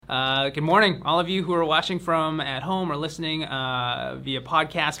Good morning, all of you who are watching from at home or listening via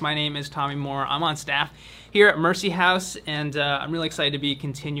podcast. My name is Tommy Moore. I'm on staff here at Mercy House, and I'm really excited to be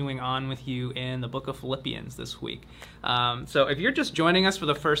continuing on with you in the book of Philippians this week. So if you're just joining us for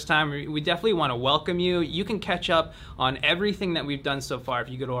the first time, we definitely want to welcome you. You can catch up on everything that we've done so far if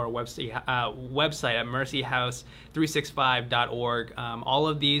you go to our website at mercyhouse365.org. All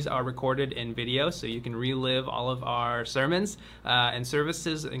of these are recorded in video, so you can relive all of our sermons and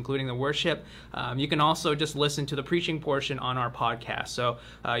services, including the worship. You can also just listen to the preaching portion on our podcast. So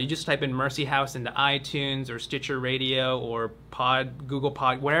you just type in Mercy House into iTunes or Stitcher Radio or Google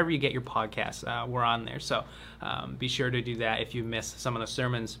Pod, wherever you get your podcasts. We're on there. So be sure to do that if you missed some of the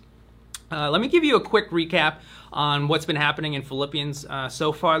sermons. Let me give you a quick recap on what's been happening in Philippians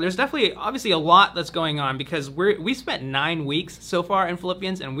so far. There's definitely, obviously, a lot that's going on because we spent 9 weeks so far in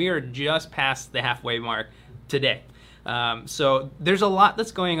Philippians, and we are just past the halfway mark today. So there's a lot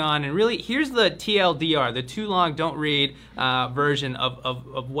that's going on, and really, here's the TLDR, the too long, don't read version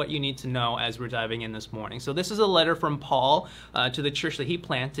of what you need to know as we're diving in this morning. So this is a letter from Paul to the church that he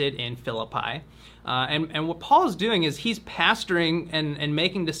planted in Philippi. And what Paul is doing is he's pastoring and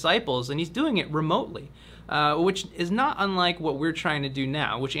making disciples, and he's doing it remotely, which is not unlike what we're trying to do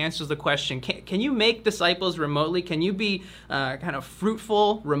now, which answers the question, can you make disciples remotely? Can you be kind of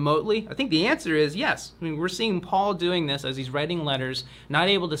fruitful remotely? I think the answer is yes. I mean, we're seeing Paul doing this as he's writing letters, not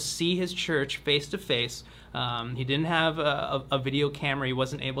able to see his church face to face. He didn't have a video camera. He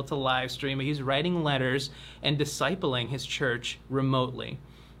wasn't able to live stream, but he's writing letters and discipling his church remotely.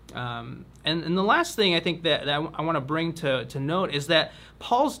 And the last thing I think that I want to bring to note is that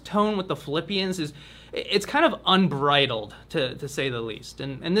Paul's tone with the Philippians it's kind of unbridled, to say the least.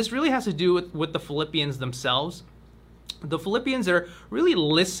 And this really has to do with the Philippians themselves. The Philippians are really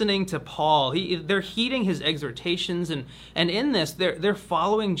listening to Paul. They're heeding his exhortations, and in this, they're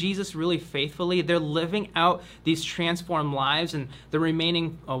following Jesus really faithfully. They're living out these transformed lives, and they're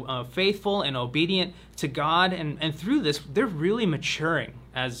remaining faithful and obedient to God. And through this, they're really maturing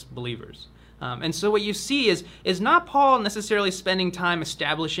as believers. And so what you see is not Paul necessarily spending time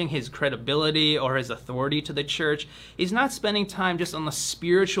establishing his credibility or his authority to the church. He's not spending time just on the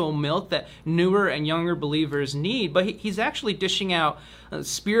spiritual milk that newer and younger believers need, but he's actually dishing out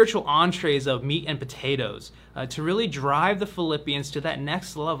spiritual entrees of meat and potatoes to really drive the Philippians to that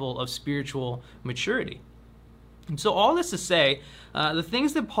next level of spiritual maturity. And so all this to say, the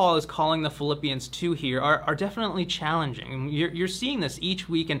things that Paul is calling the Philippians to here are definitely challenging. And you're seeing this each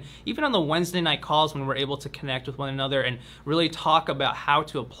week, and even on the Wednesday night calls when we're able to connect with one another and really talk about how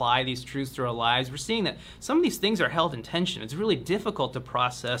to apply these truths to our lives, we're seeing that some of these things are held in tension. It's really difficult to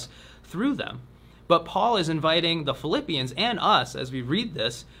process through them. But Paul is inviting the Philippians and us, as we read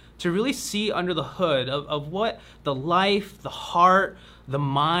this, to really see under the hood of what the life, the heart, the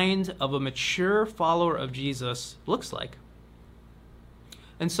mind of a mature follower of Jesus looks like.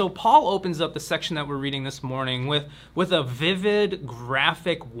 And so Paul opens up the section that we're reading this morning with a vivid,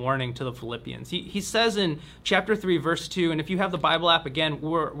 graphic warning to the Philippians. He says in chapter 3, verse 2, and if you have the Bible app, again,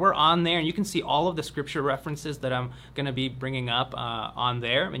 we're on there, and you can see all of the scripture references that I'm going to be bringing up on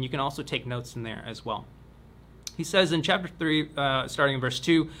there, and you can also take notes in there as well. He says in chapter 3, starting in verse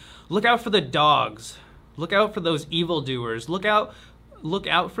 2, look out for the dogs, look out for those evildoers, look out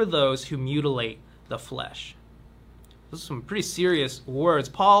for those who mutilate the flesh. Those are some pretty serious words.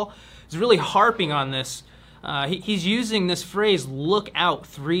 Paul is really harping on this. He's using this phrase, look out,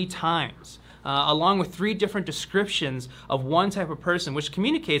 3 times, along with 3 different descriptions of one type of person, which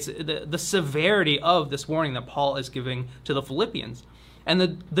communicates the severity of this warning that Paul is giving to the Philippians.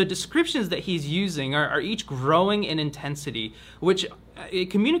 And the descriptions that he's using are each growing in intensity, which it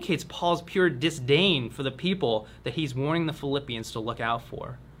communicates Paul's pure disdain for the people that he's warning the Philippians to look out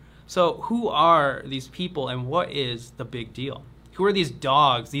for. So who are these people, and what is the big deal? Who are these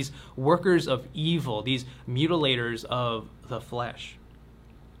dogs, these workers of evil, these mutilators of the flesh?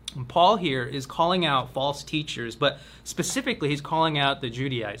 And Paul here is calling out false teachers, but specifically he's calling out the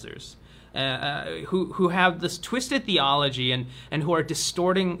Judaizers. Who have this twisted theology and who are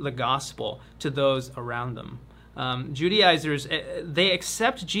distorting the gospel to those around them. Judaizers, they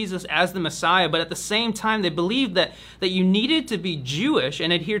accept Jesus as the Messiah, but at the same time, they believe that you needed to be Jewish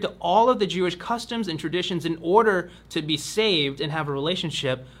and adhere to all of the Jewish customs and traditions in order to be saved and have a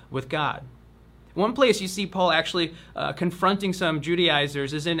relationship with God. One place you see Paul actually confronting some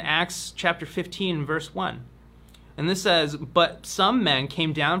Judaizers is in Acts chapter 15, verse 1. And this says, but some men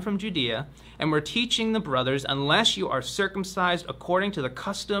came down from Judea and were teaching the brothers, unless you are circumcised according to the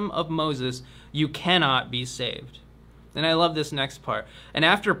custom of Moses, you cannot be saved. And I love this next part. And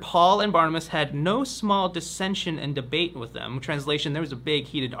after Paul and Barnabas had no small dissension and debate with them, translation, there was a big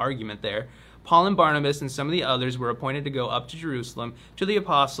heated argument there, Paul and Barnabas and some of the others were appointed to go up to Jerusalem to the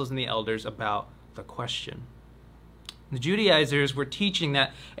apostles and the elders about the question. The Judaizers were teaching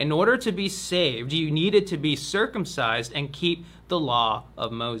that in order to be saved, you needed to be circumcised and keep the law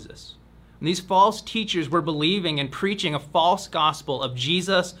of Moses. And these false teachers were believing and preaching a false gospel of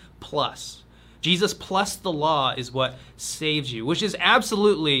Jesus plus. Jesus plus the law is what saves you, which is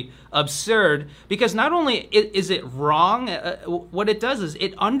absolutely absurd because not only is it wrong, what it does is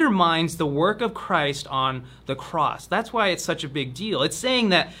it undermines the work of Christ on the cross. That's why it's such a big deal. It's saying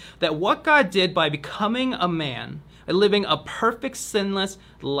that what God did by becoming a man, living a perfect sinless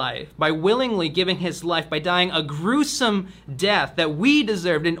life, by willingly giving his life, by dying a gruesome death that we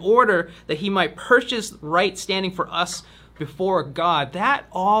deserved in order that he might purchase right standing for us before God, that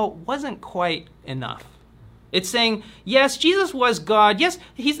all wasn't quite enough. It's saying, yes, Jesus was God. Yes,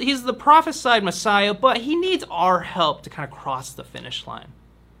 he's the prophesied Messiah, but he needs our help to kind of cross the finish line.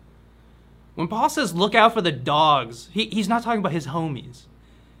 When Paul says, look out for the dogs, he's not talking about his homies.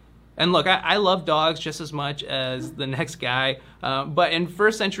 And look, I love dogs just as much as the next guy, but in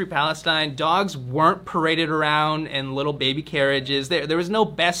first century Palestine, dogs weren't paraded around in little baby carriages. There was no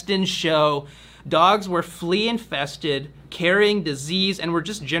best in show. Dogs were flea-infested, carrying disease, and were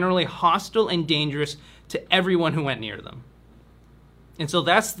just generally hostile and dangerous to everyone who went near them. And so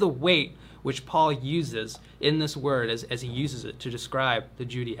that's the weight which Paul uses in this word as he uses it to describe the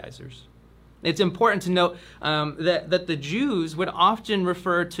Judaizers. It's important to note that the Jews would often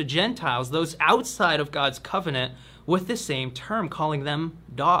refer to Gentiles, those outside of God's covenant, with the same term, calling them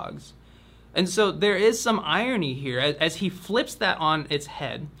dogs. And so there is some irony here as he flips that on its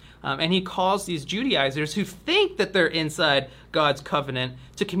head. And he calls these Judaizers who think that they're inside God's covenant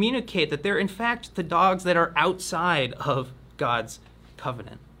to communicate that they're in fact the dogs that are outside of God's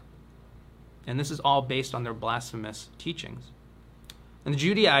covenant. And this is all based on their blasphemous teachings. And the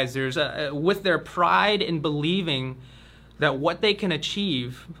Judaizers, with their pride in believing that what they can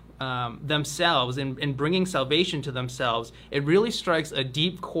achieve themselves in bringing salvation to themselves, it really strikes a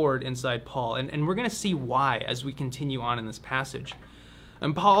deep chord inside Paul. And we're going to see why as we continue on in this passage.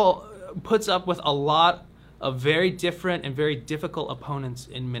 And Paul puts up with a lot of very different and very difficult opponents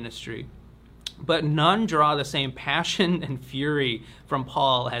in ministry. But none draw the same passion and fury from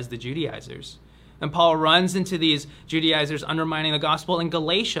Paul as the Judaizers. And Paul runs into these Judaizers undermining the gospel in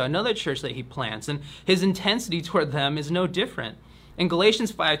Galatia, another church that he plants. And his intensity toward them is no different. In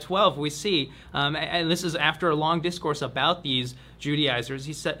Galatians 5:12, we see, and this is after a long discourse about these Judaizers,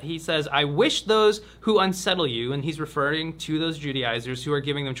 he says, I wish those who unsettle you, and he's referring to those Judaizers who are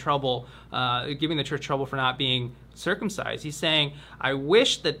giving them trouble, giving the church trouble for not being circumcised. He's saying, I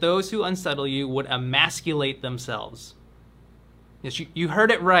wish that those who unsettle you would emasculate themselves. Yes, you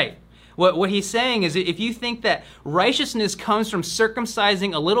heard it right. What he's saying is if you think that righteousness comes from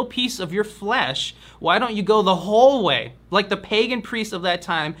circumcising a little piece of your flesh, why don't you go the whole way, like the pagan priests of that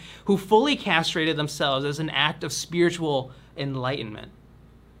time who fully castrated themselves as an act of spiritual enlightenment?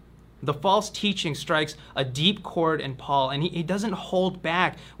 The false teaching strikes a deep chord in Paul, and he doesn't hold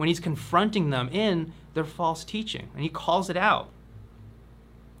back when he's confronting them in their false teaching, and he calls it out.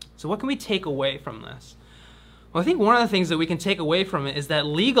 So what can we take away from this? Well, I think one of the things that we can take away from it is that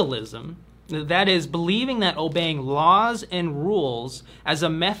legalism, that is, believing that obeying laws and rules as a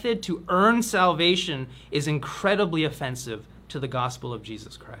method to earn salvation, is incredibly offensive to the gospel of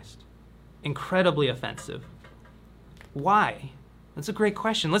Jesus Christ. Incredibly offensive. Why? That's a great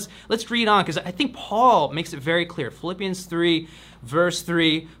question. Let's read on, because I think Paul makes it very clear. Philippians 3, verse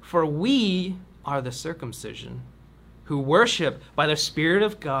 3, for we are the circumcision, who worship by the Spirit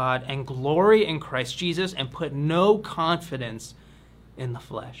of God and glory in Christ Jesus and put no confidence in the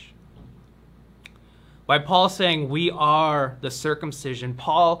flesh. By Paul saying we are the circumcision,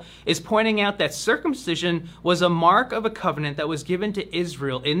 Paul is pointing out that circumcision was a mark of a covenant that was given to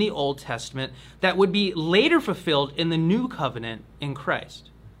Israel in the Old Testament that would be later fulfilled in the new covenant in Christ.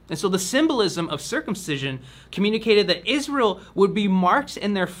 And so the symbolism of circumcision communicated that Israel would be marked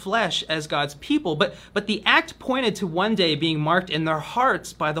in their flesh as God's people, but the act pointed to one day being marked in their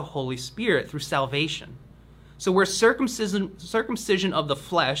hearts by the Holy Spirit through salvation. So where circumcision of the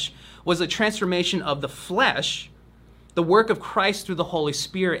flesh was a transformation of the flesh, the work of Christ through the Holy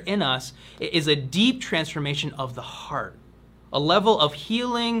Spirit in us is a deep transformation of the heart. A level of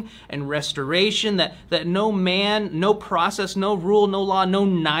healing and restoration that no man, no process, no rule, no law, no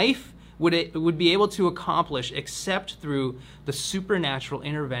knife would be able to accomplish except through the supernatural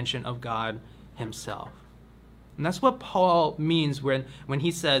intervention of God himself. And that's what Paul means when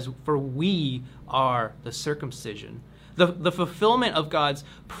he says, for we are the circumcision. The fulfillment of God's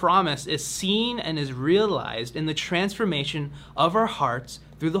promise is seen and is realized in the transformation of our hearts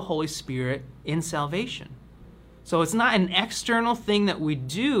through the Holy Spirit in salvation. So it's not an external thing that we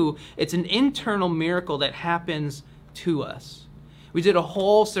do, it's an internal miracle that happens to us. We did a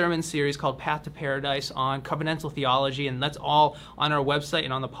whole sermon series called Path to Paradise on covenantal theology, and that's all on our website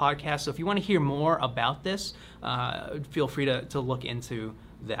and on the podcast. So if you want to hear more about this, feel free to look into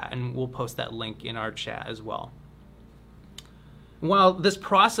that, and we'll post that link in our chat as well. While this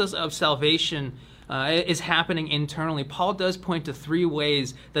process of salvation is happening internally, Paul does point to 3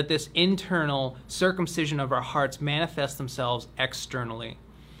 ways that this internal circumcision of our hearts manifests themselves externally.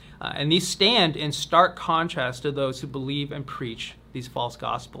 And these stand in stark contrast to those who believe and preach these false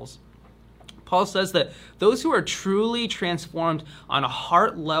gospels. Paul says that those who are truly transformed on a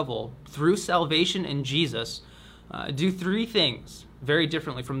heart level through salvation in Jesus do 3 things very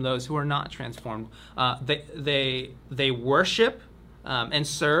differently from those who are not transformed. They worship and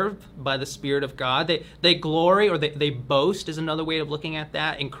serve by the Spirit of God. They glory, or they boast is another way of looking at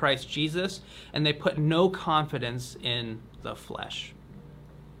that, in Christ Jesus, and they put no confidence in the flesh.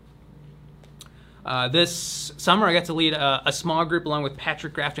 This summer I got to lead a small group along with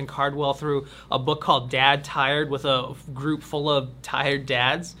Patrick Grafton Cardwell through a book called Dad Tired, with a group full of tired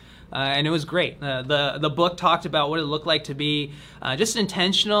dads. And it was great. The book talked about what it looked like to be just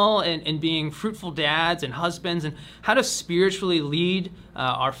intentional in being fruitful dads and husbands, and how to spiritually lead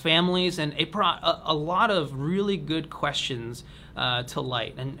our families. And it brought a lot of really good questions to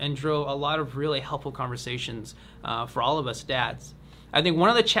light, and drove a lot of really helpful conversations for all of us dads. I think one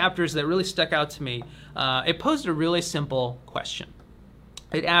of the chapters that really stuck out to me, it posed a really simple question.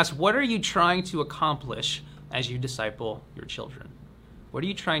 It asked, what are you trying to accomplish as you disciple your children? What are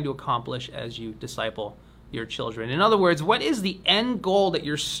you trying to accomplish as you disciple your children? In other words, what is the end goal that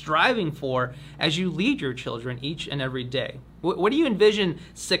you're striving for as you lead your children each and every day? What do you envision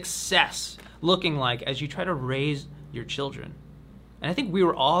success looking like as you try to raise your children? And I think we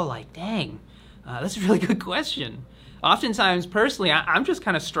were all like, dang, that's a really good question. Oftentimes, personally, I'm just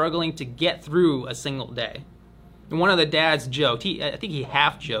kind of struggling to get through a single day. And one of the dads joked, I think he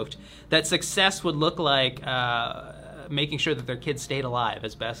half joked, that success would look like making sure that their kids stayed alive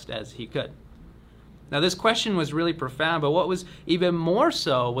as best as he could. Now, this question was really profound, but what was even more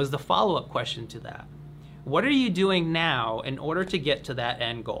so was the follow-up question to that. What are you doing now in order to get to that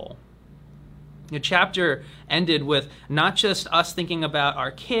end goal? The chapter ended with not just us thinking about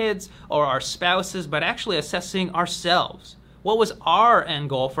our kids or our spouses, but actually assessing ourselves. What was our end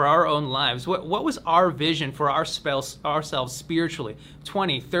goal for our own lives? What was our vision for ourselves spiritually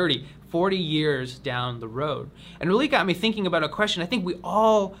 20, 30, 40 years down the road? And it really got me thinking about a question I think we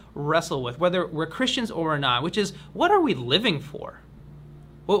all wrestle with, whether we're Christians or we're not, which is, what are we living for?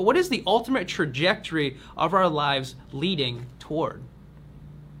 What is the ultimate trajectory of our lives leading toward?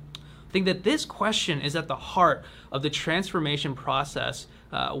 I think that this question is at the heart of the transformation process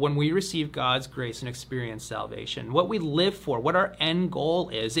when we receive God's grace and experience salvation. What we live for, what our end goal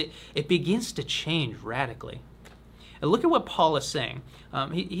is, it begins to change radically. And look at what Paul is saying.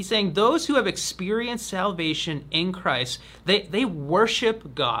 He's saying those who have experienced salvation in Christ, they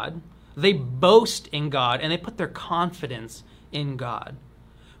worship God, they boast in God, and they put their confidence in God,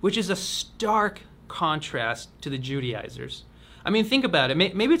 which is a stark contrast to the Judaizers. I mean, think about it.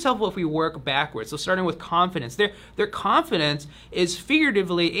 Maybe it's helpful if we work backwards. So starting with confidence. Their confidence is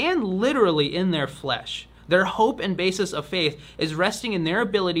figuratively and literally in their flesh. Their hope and basis of faith is resting in their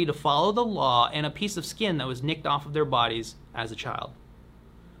ability to follow the law and a piece of skin that was nicked off of their bodies as a child.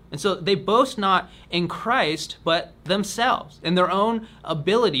 And so they boast not in Christ, but themselves, in their own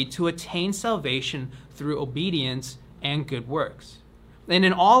ability to attain salvation through obedience and good works. And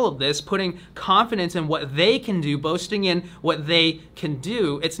in all of this, putting confidence in what they can do, boasting in what they can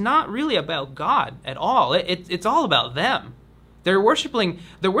do, it's not really about God at all. It's all about them. They're worshiping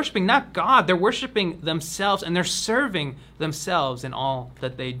not God, they're worshiping themselves, and they're serving themselves in all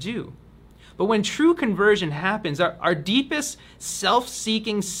that they do. But when true conversion happens, our deepest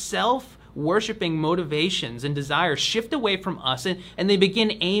self-seeking, self-worshiping motivations and desires shift away from us, and they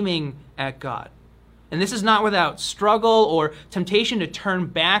begin aiming at God. And this is not without struggle or temptation to turn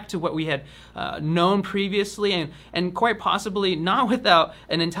back to what we had known previously, and quite possibly not without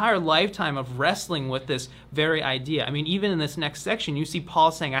an entire lifetime of wrestling with this very idea. I mean, even in this next section, you see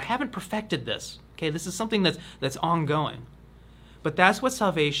Paul saying, I haven't perfected this. Okay, this is something that's ongoing. But that's what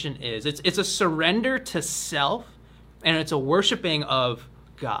salvation is. It's a surrender to self, and it's a worshiping of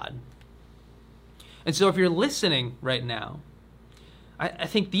God. And so if you're listening right now, I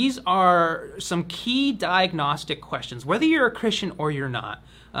think these are some key diagnostic questions, whether you're a Christian or you're not,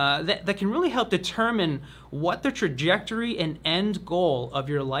 that can really help determine what the trajectory and end goal of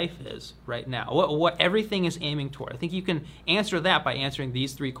your life is right now, what everything is aiming toward. I think you can answer that by answering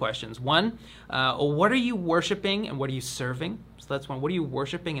these three questions. One, what are you worshiping and what are you serving? So that's one. What are you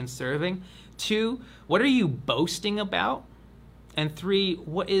worshiping and serving? Two, what are you boasting about? And three,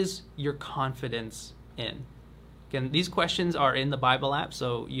 what is your confidence in? Again, these questions are in the Bible app,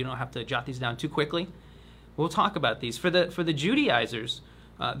 so you don't have to jot these down too quickly. We'll talk about these. For the Judaizers,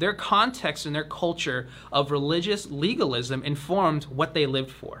 their context and their culture of religious legalism informed what they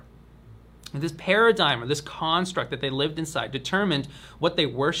lived for. And this paradigm or this construct that they lived inside determined what they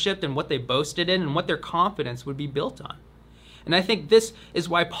worshipped and what they boasted in and what their confidence would be built on. And I think this is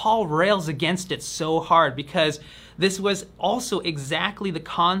why Paul rails against it so hard, because this was also exactly the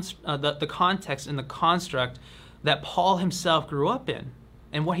context and the construct that Paul himself grew up in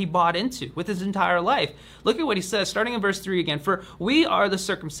and what he bought into with his entire life. Look at what he says, starting in verse 3 again. For we are the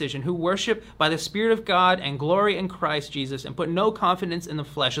circumcision who worship by the Spirit of God and glory in Christ Jesus and put no confidence in the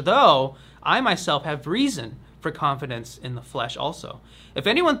flesh, though I myself have reason for confidence in the flesh also. If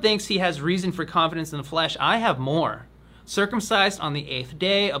anyone thinks he has reason for confidence in the flesh, I have more. Circumcised on the 8th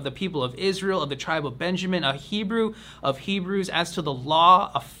day, of the people of Israel, of the tribe of Benjamin, a Hebrew of Hebrews, as to the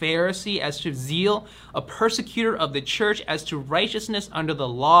law, a Pharisee, as to zeal, a persecutor of the church, as to righteousness under the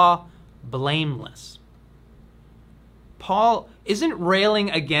law, blameless. Paul isn't railing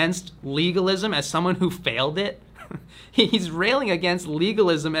against legalism as someone who failed it. He's railing against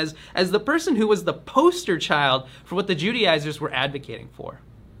legalism as the person who was the poster child for what the Judaizers were advocating for.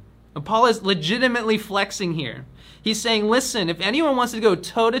 And Paul is legitimately flexing here. He's saying, listen, if anyone wants to go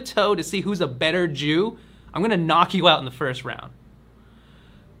toe-to-toe to see who's a better Jew, I'm going to knock you out in the first round.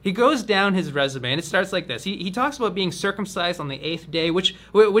 He goes down his resume, and it starts like this. He talks about being circumcised on the 8th day, which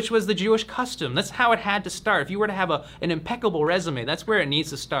was the Jewish custom. That's how it had to start. If you were to have an impeccable resume, that's where it needs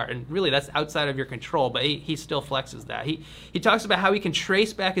to start. And really, that's outside of your control, but he still flexes that. He talks about how he can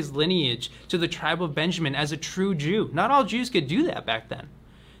trace back his lineage to the tribe of Benjamin as a true Jew. Not all Jews could do that back then.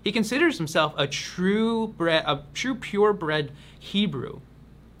 He considers himself a true purebred Hebrew,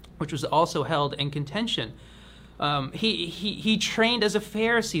 which was also held in contention. He trained as a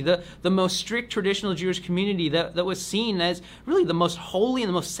Pharisee, the most strict traditional Jewish community that was seen as really the most holy and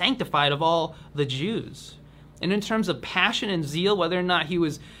the most sanctified of all the Jews. And in terms of passion and zeal, whether or not he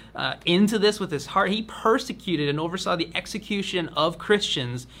was into this with his heart, he persecuted and oversaw the execution of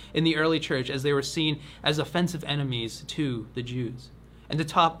Christians in the early church as they were seen as offensive enemies to the Jews. And to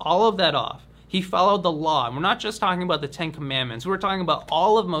top all of that off, he followed the law. And we're not just talking about the 10 Commandments. We're talking about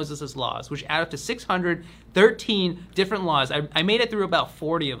all of Moses' laws, which add up to 613 different laws. I made it through about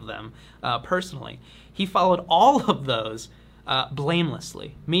 40 of them personally. He followed all of those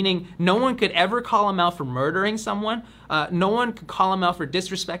blamelessly, meaning no one could ever call him out for murdering someone. No one could call him out for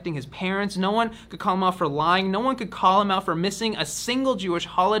disrespecting his parents. No one could call him out for lying. No one could call him out for missing a single Jewish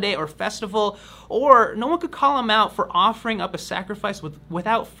holiday or festival, or no one could call him out for offering up a sacrifice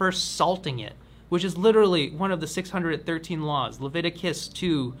without first salting it, which is literally one of the 613 laws. Leviticus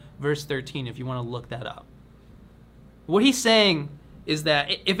 2, verse 13, if you want to look that up. What he's saying is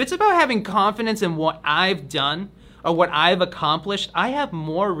that if it's about having confidence in what I've done or what I've accomplished, I have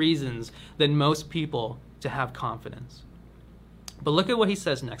more reasons than most people to have confidence. But look at what he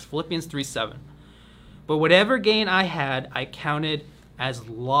says next, Philippians 3:7. But whatever gain I had, I counted as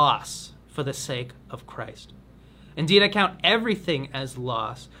loss for the sake of Christ. Indeed, I count everything as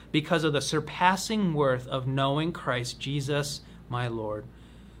loss because of the surpassing worth of knowing Christ Jesus, my Lord.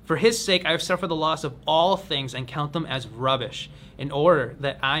 For his sake, I have suffered the loss of all things and count them as rubbish, in order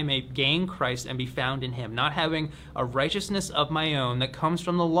that I may gain Christ and be found in him, not having a righteousness of my own that comes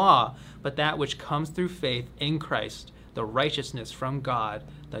from the law, but that which comes through faith in Christ, the righteousness from God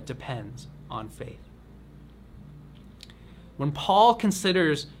that depends on faith. When Paul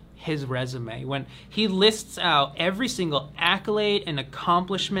considers his resume, when he lists out every single accolade and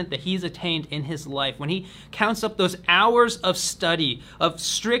accomplishment that he's attained in his life, when he counts up those hours of study, of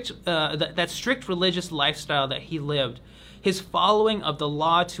that strict religious lifestyle that he lived, his following of the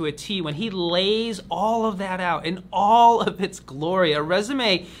law to a T, when he lays all of that out in all of its glory, a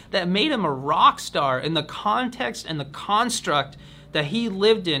resume that made him a rock star in the context and the construct that he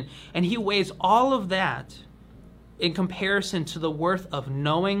lived in, and he weighs all of that in comparison to the worth of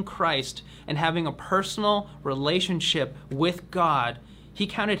knowing Christ and having a personal relationship with God, he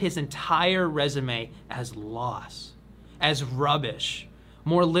counted his entire resume as loss, as rubbish,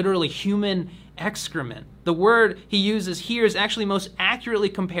 more literally human excrement. The word he uses here is actually most accurately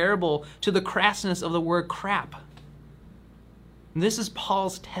comparable to the crassness of the word crap. And this is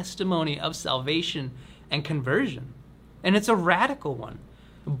Paul's testimony of salvation and conversion. And it's a radical one.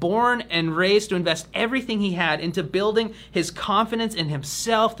 Born and raised to invest everything he had into building his confidence in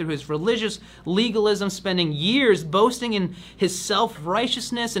himself through his religious legalism, spending years boasting in his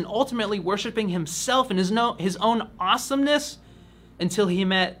self-righteousness and ultimately worshiping himself and his own awesomeness until he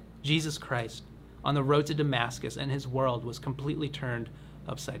met Jesus Christ on the road to Damascus and his world was completely turned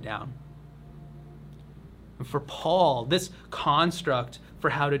upside down. And for Paul, this construct for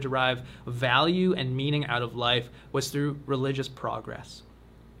how to derive value and meaning out of life was through religious progress.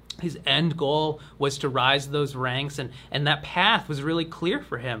 His end goal was to rise those ranks, and that path was really clear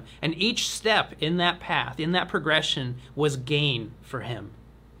for him. And each step in that path, in that progression, was gain for him.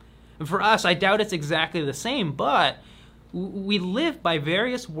 And for us, I doubt it's exactly the same, but we live by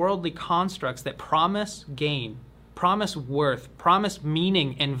various worldly constructs that promise gain, promise worth, promise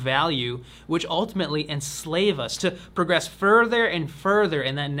meaning and value, which ultimately enslave us to progress further and further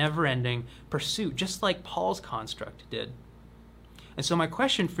in that never-ending pursuit, just like Paul's construct did. And so my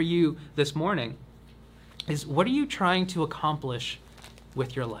question for you this morning is, what are you trying to accomplish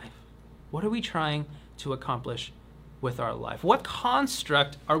with your life? What are we trying to accomplish with our life? What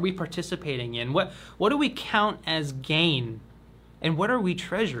construct are we participating in? What do we count as gain? And what are we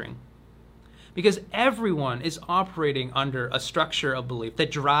treasuring? Because everyone is operating under a structure of belief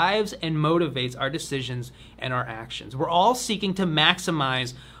that drives and motivates our decisions and our actions. We're all seeking to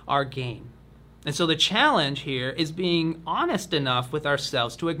maximize our gain. And so the challenge here is being honest enough with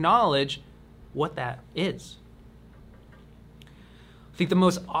ourselves to acknowledge what that is. I think the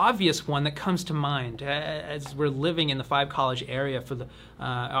most obvious one that comes to mind as we're living in the Five College area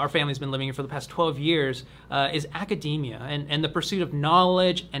our family's been living here for the past 12 years is academia and the pursuit of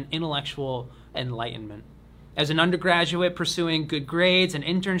knowledge and intellectual enlightenment. As an undergraduate, pursuing good grades and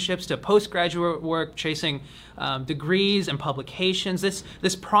internships, to postgraduate work, chasing degrees and publications,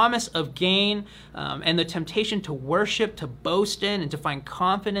 this promise of gain and the temptation to worship, to boast in, and to find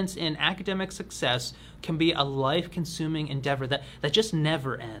confidence in academic success can be a life-consuming endeavor that just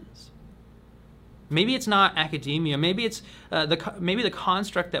never ends. Maybe it's not academia. Maybe it's maybe the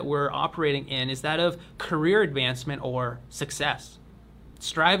construct that we're operating in is that of career advancement or success.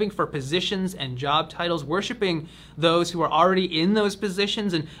 Striving for positions and job titles, worshiping those who are already in those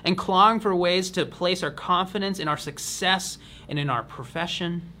positions, and clawing for ways to place our confidence in our success and in our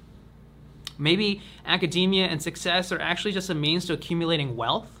profession. Maybe academia and success are actually just a means to accumulating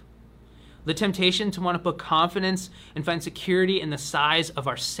wealth. The temptation to want to put confidence and find security in the size of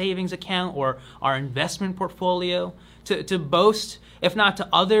our savings account or our investment portfolio, to boast, if not to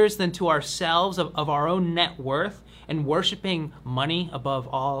others, then to ourselves of our own net worth, and worshiping money above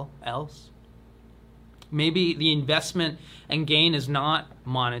all else. Maybe the investment and gain is not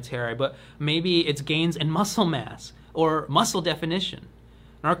monetary, but maybe it's gains in muscle mass or muscle definition.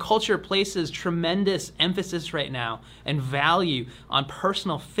 And our culture places tremendous emphasis right now and value on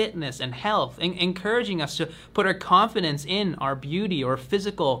personal fitness and health, encouraging us to put our confidence in our beauty or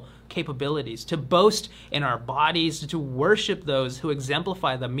physical capabilities, to boast in our bodies, to worship those who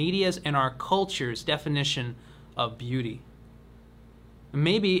exemplify the media's and our culture's definition of beauty.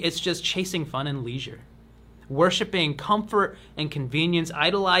 Maybe it's just chasing fun and leisure, worshiping comfort and convenience,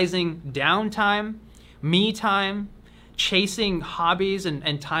 idolizing downtime, me time, chasing hobbies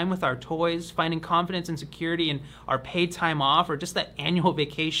and time with our toys, finding confidence and security in our paid time off or just that annual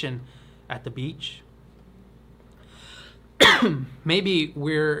vacation at the beach. Maybe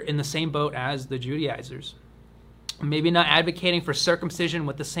we're in the same boat as the Judaizers. Maybe not advocating for circumcision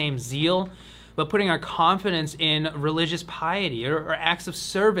with the same zeal, but putting our confidence in religious piety or acts of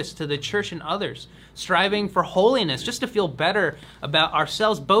service to the church and others, striving for holiness just to feel better about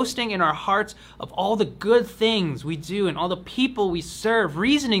ourselves, boasting in our hearts of all the good things we do and all the people we serve,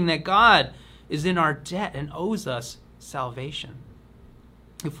 reasoning that God is in our debt and owes us salvation.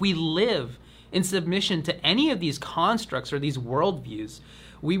 If we live in submission to any of these constructs or these worldviews,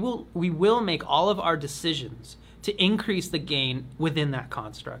 we will make all of our decisions to increase the gain within that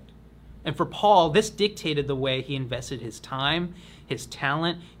construct. And for Paul, this dictated the way he invested his time, his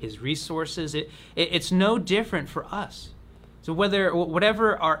talent, his resources. It's no different for us. So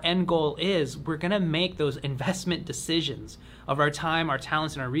whatever our end goal is, we're going to make those investment decisions of our time, our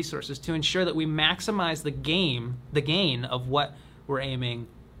talents, and our resources to ensure that we maximize the gain of what we're aiming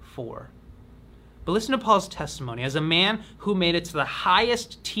for. But listen to Paul's testimony as a man who made it to the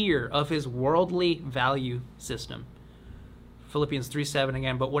highest tier of his worldly value system. Philippians 3:7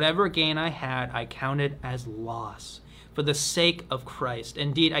 again, but whatever gain I had, I counted as loss for the sake of Christ.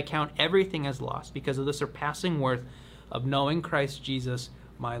 Indeed, I count everything as loss because of the surpassing worth of knowing Christ Jesus,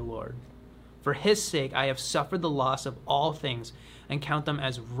 my Lord. For his sake I have suffered the loss of all things and count them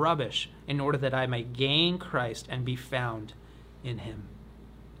as rubbish in order that I may gain Christ and be found in him.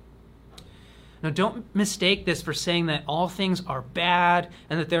 Now, don't mistake this for saying that all things are bad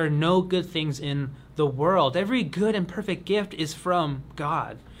and that there are no good things in the world. Every good and perfect gift is from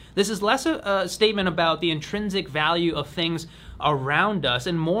God. This is less a statement about the intrinsic value of things around us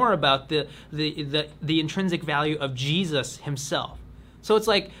and more about the intrinsic value of Jesus himself. So it's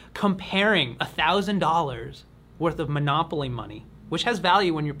like comparing $1,000 worth of Monopoly money, which has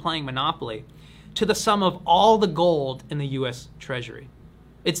value when you're playing Monopoly, to the sum of all the gold in the U.S. Treasury.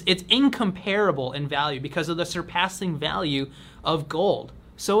 It's incomparable in value because of the surpassing value of gold.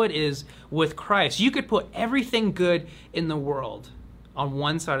 So it is with Christ. You could put everything good in the world on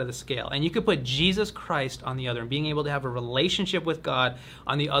one side of the scale, and you could put Jesus Christ on the other, and being able to have a relationship with God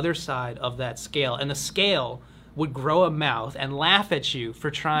on the other side of that scale. And the scale would grow a mouth and laugh at you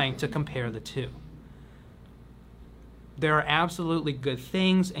for trying to compare the two. There are absolutely good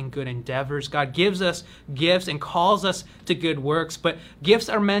things and good endeavors. God gives us gifts and calls us to good works, but gifts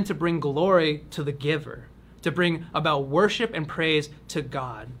are meant to bring glory to the giver, to bring about worship and praise to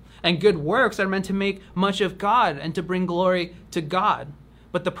God. And good works are meant to make much of God and to bring glory to God.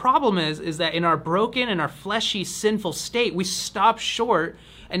 But the problem is that in our broken and our fleshy, sinful state, we stop short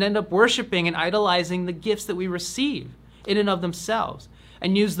and end up worshiping and idolizing the gifts that we receive in and of themselves,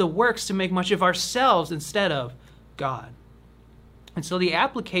 and use the works to make much of ourselves instead of God. And so the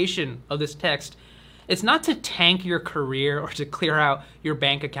application of this text, it's not to tank your career or to clear out your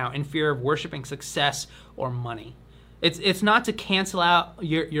bank account in fear of worshiping success or money. It's not to cancel out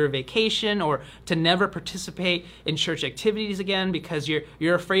your vacation or to never participate in church activities again because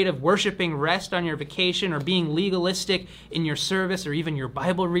you're afraid of worshiping rest on your vacation or being legalistic in your service or even your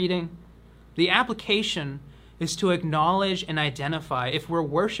Bible reading. The application is to acknowledge and identify if we're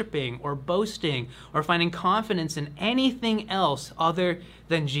worshiping or boasting or finding confidence in anything else other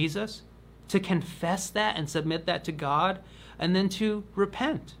than Jesus, to confess that and submit that to God, and then to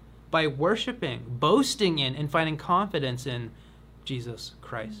repent by worshiping, boasting in, and finding confidence in Jesus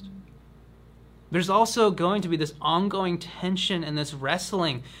Christ. There's also going to be this ongoing tension and this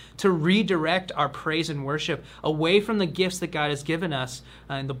wrestling to redirect our praise and worship away from the gifts that God has given us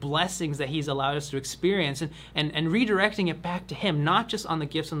and the blessings that he's allowed us to experience, and redirecting it back to him, not just on the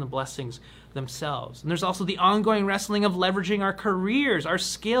gifts and the blessings themselves. And there's also the ongoing wrestling of leveraging our careers, our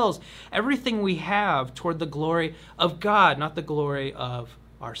skills, everything we have toward the glory of God, not the glory of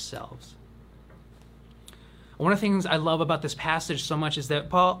ourselves. One of the things I love about this passage so much is that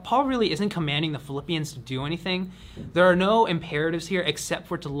Paul really isn't commanding the Philippians to do anything. There are no imperatives here except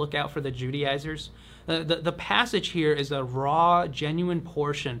for to look out for the Judaizers. The passage here is a raw, genuine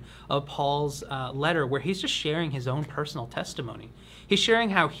portion of Paul's letter where he's just sharing his own personal testimony. He's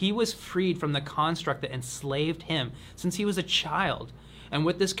sharing how he was freed from the construct that enslaved him since he was a child. And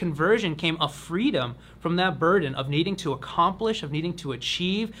with this conversion came a freedom from that burden of needing to accomplish, of needing to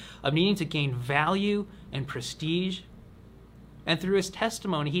achieve, of needing to gain value and prestige. And through his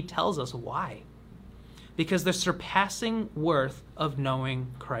testimony, he tells us why. Because the surpassing worth of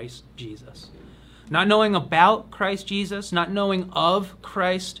knowing Christ Jesus. Not knowing about Christ Jesus, not knowing of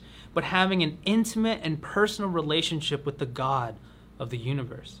Christ, but having an intimate and personal relationship with the God of the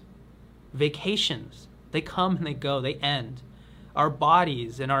universe. Vacations, they come and they go, they end. Our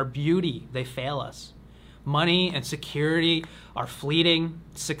bodies and our beauty, they fail us. Money and security are fleeting.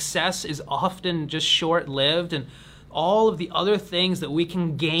 Success is often just short-lived, and all of the other things that we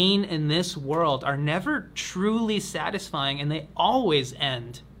can gain in this world are never truly satisfying, and they always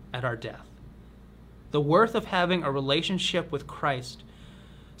end at our death. The worth of having a relationship with Christ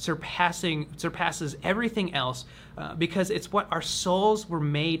surpasses everything else because it's what our souls were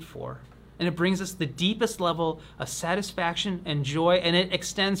made for. And it brings us the deepest level of satisfaction and joy, and it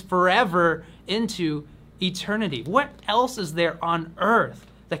extends forever into eternity. What else is there on earth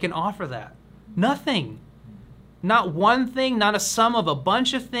that can offer that? Nothing. Not one thing, not a sum of a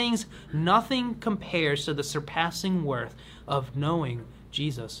bunch of things. Nothing compares to the surpassing worth of knowing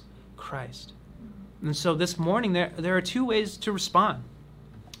Jesus Christ. And so this morning, there are two ways to respond.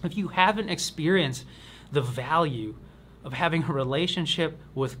 If you haven't experienced the value of having a relationship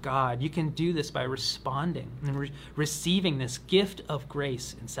with God, you can do this by responding and receiving this gift of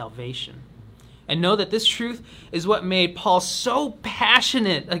grace and salvation. And know that this truth is what made Paul so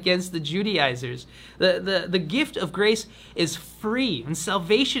passionate against the Judaizers. The gift of grace is free, and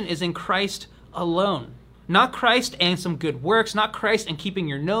salvation is in Christ alone. Not Christ and some good works, not Christ and keeping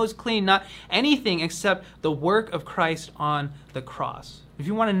your nose clean, not anything except the work of Christ on the cross. If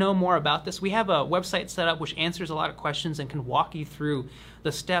you want to know more about this, we have a website set up which answers a lot of questions and can walk you through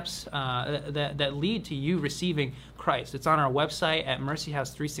the steps that lead to you receiving Christ. It's on our website at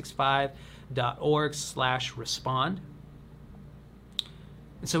mercyhouse365.org/respond.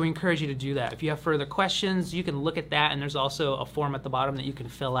 And so we encourage you to do that. If you have further questions, you can look at that, and there's also a form at the bottom that you can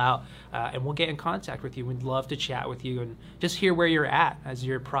fill out, and we'll get in contact with you. We'd love to chat with you and just hear where you're at as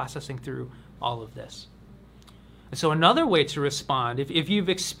you're processing through all of this. And so another way to respond, if you've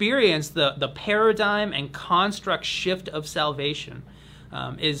experienced the paradigm and construct shift of salvation,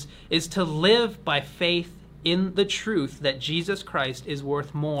 is to live by faith in the truth that Jesus Christ is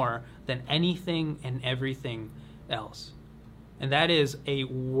worth more than anything and everything else. And that is a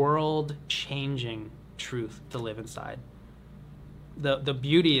world-changing truth to live inside. The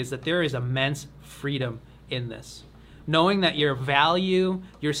beauty is that there is immense freedom in this. Knowing that your value,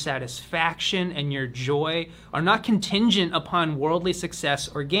 your satisfaction, and your joy are not contingent upon worldly success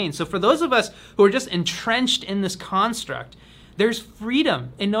or gain. So for those of us who are just entrenched in this construct, there's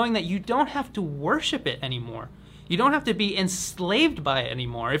freedom in knowing that you don't have to worship it anymore. You don't have to be enslaved by it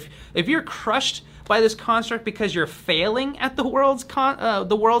anymore. If you're crushed by this construct because you're failing at the world's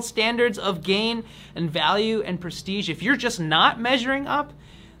standards of gain and value and prestige, if you're just not measuring up,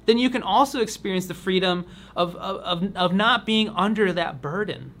 then you can also experience the freedom of not being under that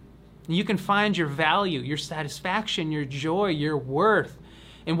burden. You can find your value, your satisfaction, your joy, your worth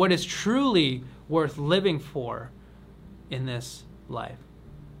in what is truly worth living for in this life.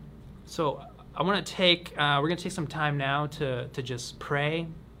 So I want to we're going to take some time now to just pray.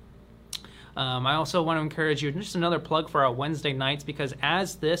 I also want to encourage you, just another plug for our Wednesday nights, because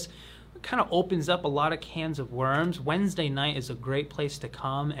as this kind of opens up a lot of cans of worms, Wednesday night is a great place to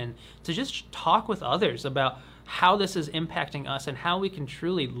come and to just talk with others about how this is impacting us and how we can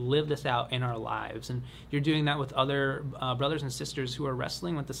truly live this out in our lives. And you're doing that with other brothers and sisters who are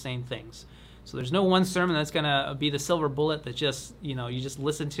wrestling with the same things. So there's no one sermon that's going to be the silver bullet that just, you just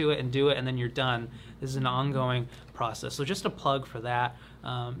listen to it and do it and then you're done. This is an ongoing process. So just a plug for that.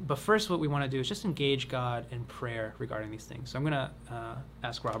 But first what we want to do is just engage God in prayer regarding these things. So I'm going to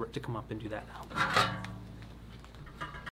ask Robert to come up and do that now.